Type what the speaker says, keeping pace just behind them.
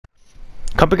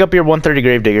Come pick up your 130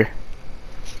 Gravedigger.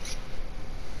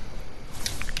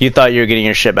 You thought you were getting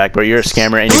your shit back, but you're a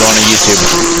scammer and you're going on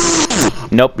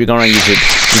YouTube. Nope, you're going on YouTube.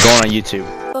 You're going on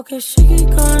YouTube. Okay, she keep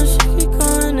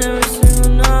going every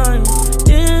single night.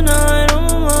 Yeah, I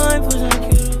don't mind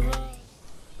pushing you.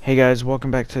 Hey guys, welcome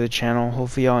back to the channel.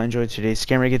 Hopefully y'all enjoyed today's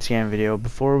Scammer Get Scammed video.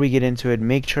 Before we get into it,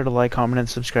 make sure to like, comment, and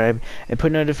subscribe, and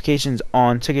put notifications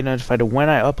on to get notified of when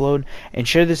I upload, and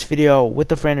share this video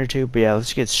with a friend or two. But yeah,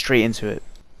 let's get straight into it.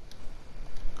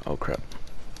 Oh crap.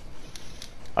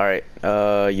 Alright,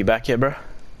 you back yet, bro?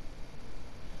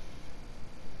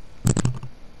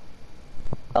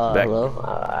 Back. Hello?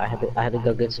 I had to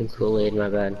go get some Kool-Aid, my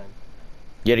bad.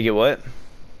 You had to get what?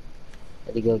 I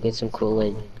had to go get some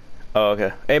Kool-Aid. Oh,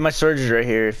 okay. Hey, my storage is right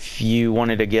here. If you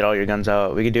wanted to get all your guns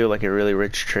out, we could do like a really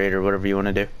rich trade or whatever you want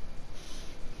to do.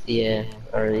 Yeah,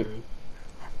 alright.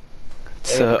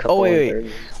 So, oh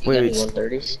wait.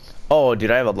 130s? Oh,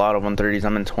 dude, I have a lot of 130s.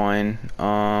 I'm in twine.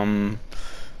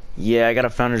 Yeah, I got a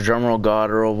Founder's Drumroll,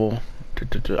 God Roll.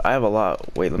 I have a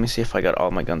lot. Wait, let me see if I got all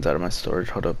my guns out of my storage.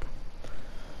 Hold up.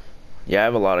 Yeah, I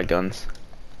have a lot of guns.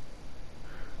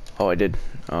 Oh, I did.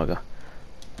 Oh, okay.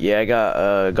 Yeah, I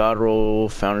got God Roll,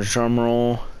 Founder's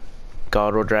Drumroll,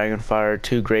 God Roll Dragonfire,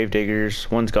 2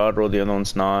 Gravediggers. One's God Roll, the other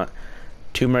one's not.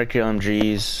 2 Mercury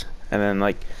LMGs, and then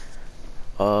like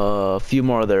a few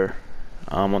more other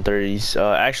 130s.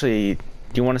 Actually, do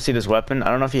you want to see this weapon? I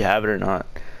don't know if you have it or not.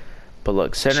 But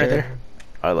look, sitting right there.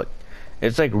 Alright, look.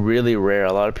 It's like really rare.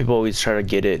 A lot of people always try to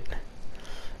get it.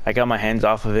 I got my hands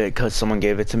off of it because someone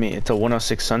gave it to me. It's a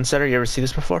 106 Sunsetter. You ever see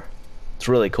this before? It's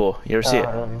really cool. You ever see it?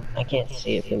 I can't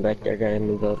see it from back there. Gotta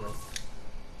move up.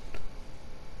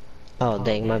 Oh,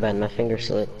 dang, my bad. My finger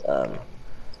slipped.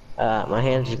 My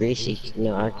hands are greasy.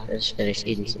 No, I just finished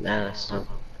eating some ass. So.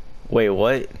 Wait,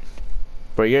 what?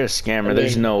 Bro, you're a scammer. I mean,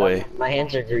 there's no way. My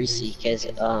hands are greasy because,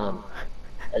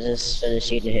 I just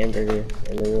finished eating a hamburger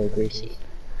and they were greasy.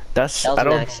 That's That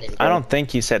I don't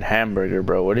think you said hamburger,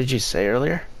 bro. What did you say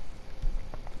earlier?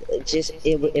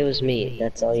 It was meat.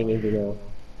 That's all you need to know.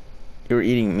 You were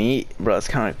eating meat, bro. That's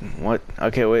kind of what?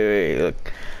 Okay, wait.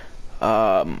 Look,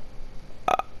 I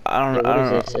don't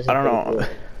know.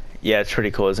 Yeah, it's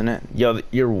pretty cool, isn't it? Yo,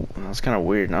 that's kind of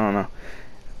weird. I don't know.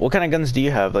 What kind of guns do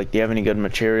you have? Like, do you have any good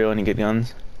material? Any good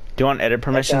guns? Do you want edit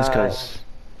permissions? Cause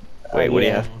wait, what do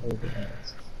you have?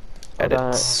 I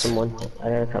got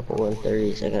a couple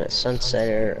 130s. I got a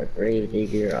Sunsetter, a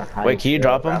Gravedigger, a high. Wait, can you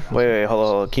drop them? Wait,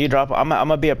 hold on. Can you drop them? I'm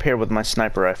gonna be up here with my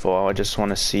sniper rifle. I just want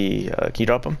to see. Can you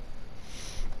drop them?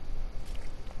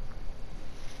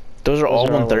 Those are all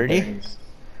 130?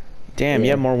 Damn, yeah.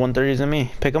 You have more 130s than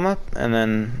me. Pick them up, and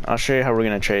then I'll show you how we're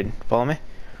gonna trade. Follow me?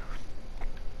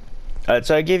 Alright,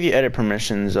 so I gave you edit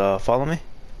permissions. Follow me?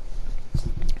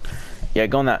 Yeah,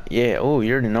 go on that. Yeah, oh,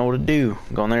 you already know what to do.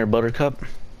 Go on there, Buttercup.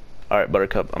 Alright,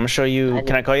 Buttercup. I'm gonna show you.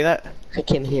 Can I call you that? I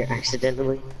came here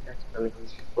accidentally. That's funny.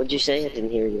 What'd you say? I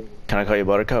didn't hear you. Can I call you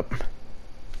Buttercup?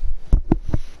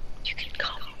 You can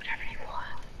call me whatever you want.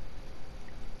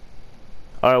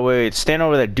 Alright, wait. Stand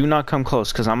over there. Do not come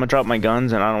close, because I'm gonna drop my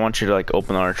guns, and I don't want you to, like,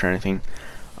 open the arch or anything.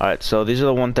 Alright, so these are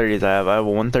the 130s I have. I have a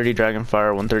 130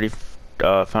 Dragonfire, 130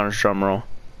 Founder's Drumroll.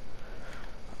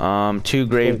 2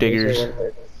 Gravediggers.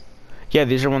 Yeah,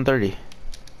 these are 130.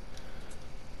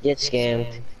 Get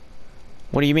scammed.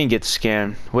 What do you mean get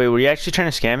scammed? Wait, were you actually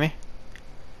trying to scam me?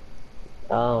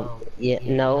 Yeah,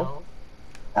 no.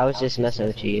 I was just messing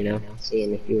with you, you know,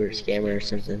 seeing if you were a scammer or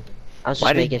something. I was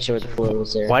just making sure the floor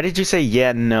was there. Why did you say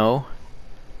yeah, no?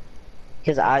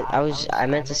 Because I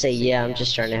meant to say yeah, I'm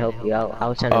just trying to help you out. I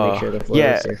was trying to make sure the floor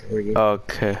was there for you.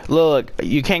 Okay. Look,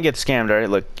 you can't get scammed, alright?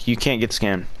 Look, you can't get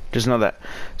scammed. Just know that.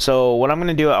 So, what I'm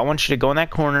gonna do, I want you to go in that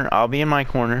corner. I'll be in my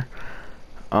corner.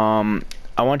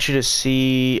 I want you to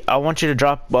see. I want you to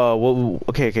drop.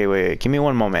 Okay. Wait. Give me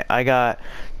one moment. I got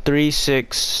 3,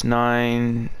 6,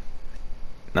 9,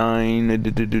 9,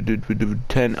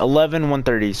 10, 11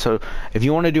 130s. So if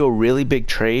you want to do a really big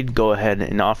trade, go ahead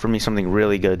and offer me something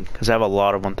really good, because I have a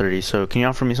lot of 130s. So can you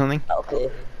offer me something?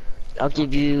 Okay. I'll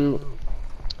give you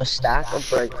a stack of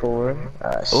bright core,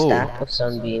 a stack of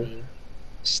sunbeam,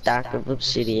 stack of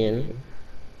obsidian.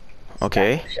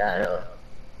 Okay. Shadow.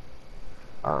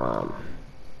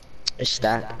 A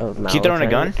stack of malachite. Keep throwing a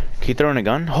gun? Keep throwing a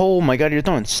gun? Oh my god, you're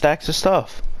throwing stacks of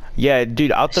stuff. Yeah,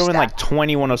 dude, I'll throw in like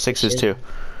 20 106s too.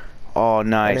 Oh,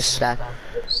 nice. And a stack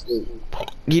of sleep.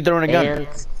 Keep throwing a gun.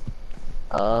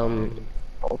 And,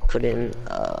 I'll put in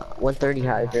 130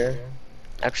 Hydra.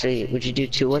 Actually, would you do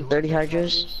 2 130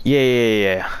 Hydras?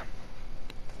 Yeah.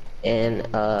 And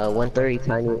 130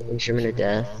 Tiny Instrument of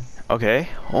Death. Okay.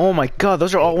 Oh my god,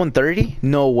 those are all 130?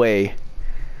 No way.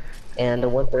 and a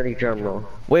 130 drum roll.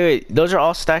 Wait, those are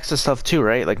all stacks of stuff too,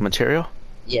 right? Like material?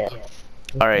 Yeah.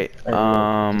 Alright,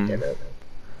 Alright,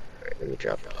 let me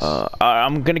drop this.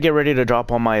 I'm gonna get ready to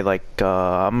drop all my, like,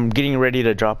 I'm getting ready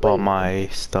to drop all my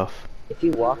stuff. If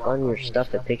you walk on your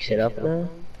stuff, it picks it up now?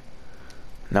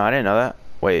 No, I didn't know that.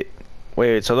 Wait,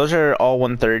 so those are all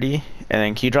 130, and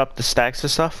then can you drop the stacks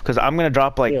of stuff? Because I'm gonna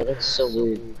drop, like... Yeah, that's so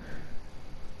weird.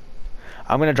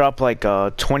 I'm gonna drop, like,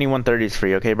 20 130s for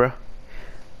you, okay, bro?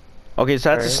 Okay, so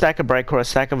that's a stack of bright core, a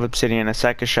stack of obsidian, a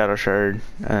stack of shadow shard,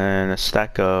 and a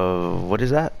stack of... what is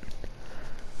that?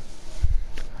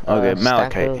 Okay,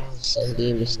 malachite. Stack of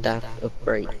sunbeam, stack of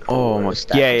bright Oh core, my,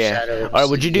 stack yeah, of yeah. shadow, All right,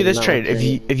 would you do this trade?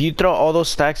 malachite. If you throw all those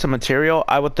stacks of material,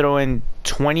 I would throw in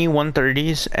 20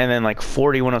 130s and then like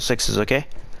 40 106s, okay?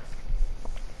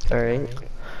 Alright.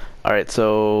 All right,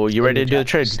 so you ready to do the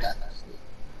trade?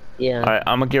 Yeah. All right,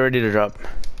 I'm gonna get ready to drop.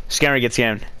 Scammer get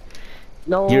scammed.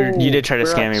 No. You did try to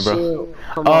scam me, bro. Chill.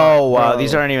 Come Oh on, wow, bro.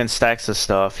 these aren't even stacks of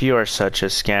stuff. You are such a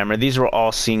scammer. These were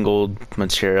all singled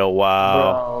material.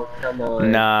 Wow. Bro, come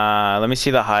on. Nah, let me see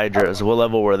the hydras. What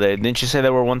level were they? Didn't you say they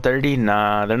were 130?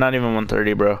 Nah, they're not even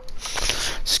 130, bro.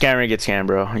 Scammer get scammed,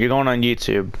 bro. You're going on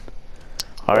YouTube.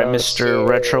 All right, Bro, Mr. chill.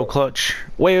 Retro Clutch.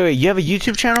 Wait, you have a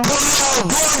YouTube channel?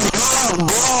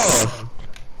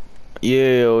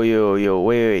 Yo,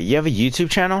 wait, you have a YouTube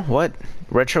channel? What?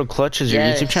 Retro Clutch is your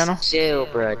YouTube channel? Chill,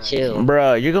 bro, chill.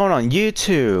 Bro, you're going on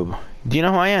YouTube. Do you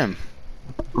know who I am?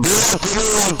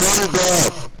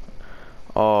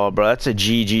 Oh, bro, that's a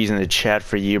GG's in the chat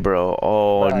for you, bro.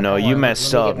 Oh, Bro, no, come you on,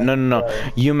 messed let me up. get No.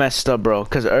 my- You messed up, bro.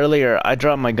 Because earlier, I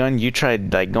dropped my gun. You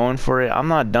tried, like, going for it. I'm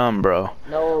not dumb, bro.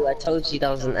 No, I told you that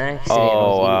was an accident.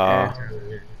 Oh, wow.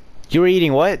 You were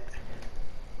eating what?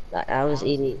 I was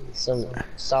eating some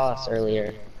sauce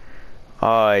earlier.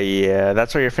 Oh, yeah.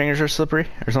 That's why your fingers are slippery?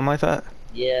 Or something like that?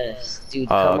 Yes, dude,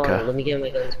 Oh, come okay. on, let me get my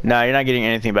guns. Nah, you're not getting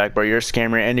anything back, bro. You're a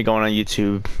scammer, and you're going on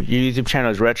YouTube. Your YouTube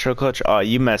channel is Retro Clutch. Oh,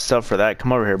 you messed up for that.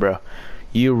 Come over here, bro.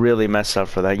 You really messed up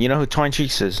for that. You know who Twine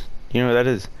Cheeks is? You know who that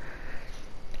is?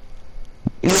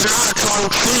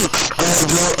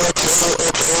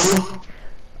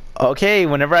 Okay,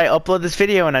 whenever I upload this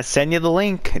video and I send you the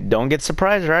link, don't get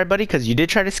surprised, alright, buddy? Because you did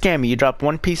try to scam me. You dropped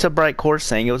one piece of bright core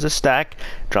saying it was a stack.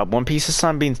 Dropped one piece of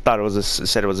sunbeam, said it was a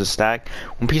stack.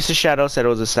 One piece of shadow said it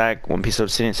was a stack. One piece of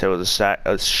obsidian said it was a stack.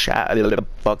 Oh,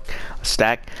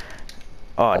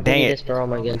 dang it. This for all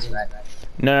my guns back.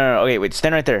 No. Okay, wait.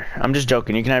 Stand right there. I'm just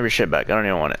joking. You can have your shit back. I don't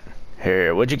even want it.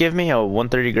 Here, what'd you give me? A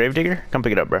 130 Gravedigger? Come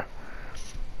pick it up, bro.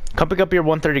 Come pick up your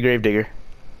 130 Gravedigger.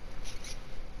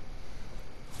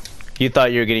 You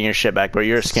thought you were getting your shit back, bro.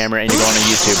 You're a scammer and you're going on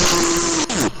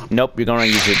YouTube. Nope, you're going on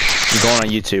YouTube. You're going on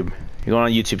YouTube. You're going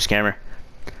on YouTube, scammer.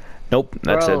 Nope,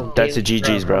 that's a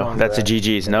GG's, bro. That's a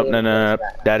GG's. Nope, no.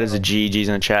 That is a GG's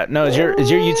in the chat. No, is your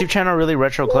YouTube channel really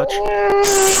Retro Clutch?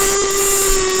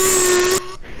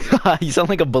 You sound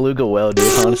like a beluga whale, dude,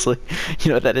 honestly. You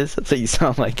know what that is? That's what you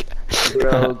sound like.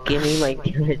 Bro, give me my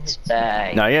guns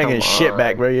back. No, you're not Come getting shit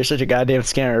back, on. bro. You're such a goddamn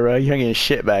scammer, bro. You're not getting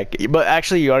shit back. But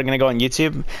actually, you are gonna go on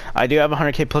YouTube. I do have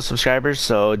 100K plus subscribers,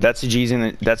 so that's a GG's in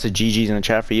the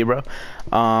chat for you, bro.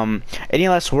 Any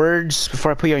last words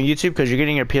before I put you on YouTube? Because you're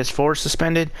getting your PS4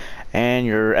 suspended and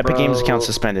your Epic Games account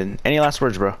suspended. Any last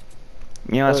words, bro?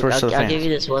 Any last words to the I'll fans? give you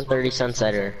this 130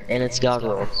 Sunsetter, and it's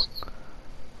goggles.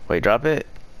 Wait, drop it.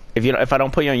 If I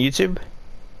don't put you on YouTube.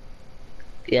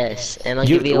 Yes, and I'll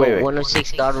give you a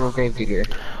 106 Godroll Gravedigger.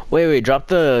 Wait, drop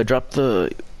the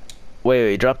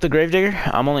Gravedigger.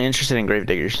 I'm only interested in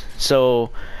Gravediggers. So,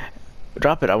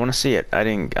 drop it. I want to see it.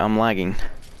 I'm lagging.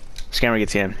 Scammer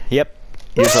gets in. Yep.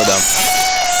 You're so dumb.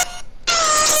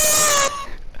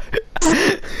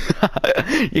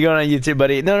 You're going on YouTube,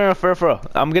 buddy. No, for real.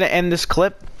 I'm gonna end this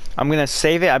clip. I'm gonna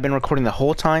save it. I've been recording the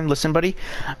whole time. Listen, buddy.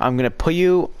 I'm gonna put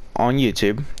you on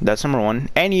YouTube. That's number one.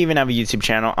 And you even have a YouTube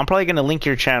channel. I'm probably gonna link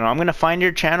your channel. I'm gonna find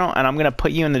your channel and I'm gonna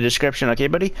put you in the description. Okay,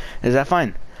 buddy? Is that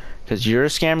fine? Because you're a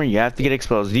scammer. You have to get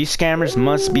exposed. These scammers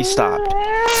must be stopped.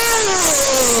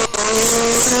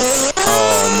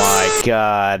 Oh my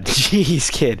god. Jeez,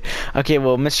 kid. Okay,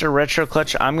 well, Mr. Retro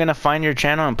Clutch, I'm gonna find your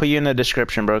channel and put you in the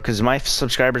description, bro, because my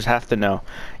subscribers have to know.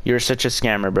 You're such a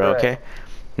scammer, bro, okay?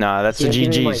 Nah, that's the Give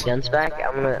me my GG's. guns back.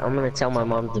 I'm gonna tell my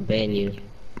mom to ban you.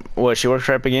 What, she works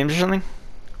for Epic Games or something?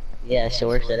 Yeah, she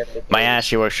works at Epic. My ass,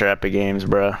 she works for Epic Games,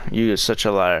 bro. You are such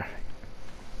a liar.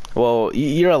 Well,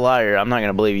 you're a liar. I'm not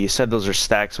gonna believe you. You said those are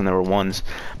stacks when they were ones.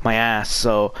 My ass.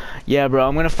 So, yeah, bro.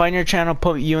 I'm gonna find your channel,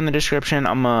 put you in the description.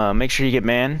 I'm gonna make sure you get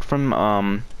banned from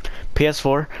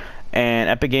PS4 and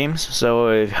Epic Games.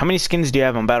 So, how many skins do you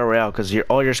have on Battle Royale? Because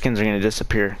all your skins are gonna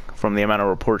disappear from the amount of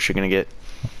reports you're gonna get.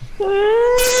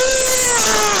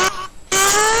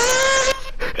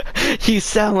 You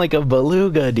sound like a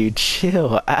beluga, dude.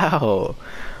 Chill. Ow.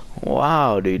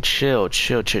 Wow, dude. Chill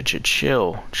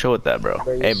with that, bro.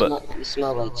 Bro, Hey, but you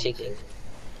smell like chicken.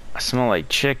 I smell like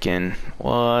chicken.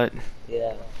 What?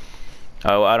 Yeah.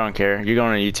 Oh, I don't care. You're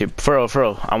going on YouTube. For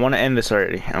real. I want to end this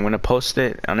already. I'm going to post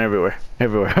it on everywhere.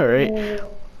 Alright?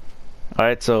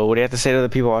 Alright, so what do you have to say to the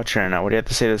people watching right now? What do you have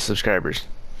to say to the subscribers?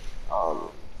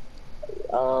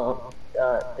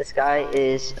 This guy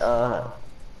is, he's a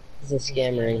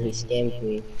scammer and he scammed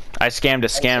me. I scammed a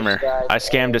scammer. I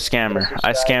scammed a scammer.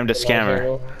 I scammed a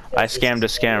scammer. I scammed a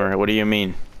scammer. What do you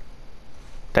mean?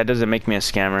 That doesn't make me a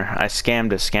scammer. I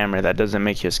scammed a scammer. That doesn't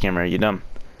make you a scammer. Are you dumb?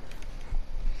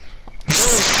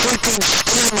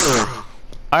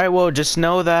 Alright, well, just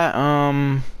know that,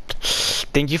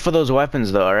 thank you for those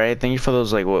weapons, though, alright? Thank you for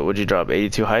those, like, what would you drop?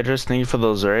 82 Hydras? Thank you for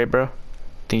those, alright, bro?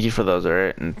 Thank you for those,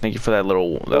 alright? And thank you for that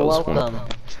little... You're welcome.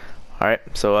 Alright,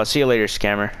 so I'll see you later,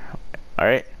 scammer.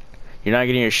 Alright? You're not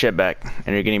getting your shit back,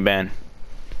 and you're getting banned.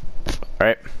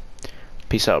 Alright?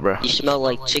 Peace out, bro. You smell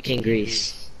like chicken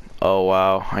grease. Oh,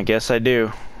 wow. I guess I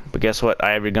do. But guess what?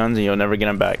 I have your guns, and you'll never get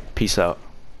them back. Peace out.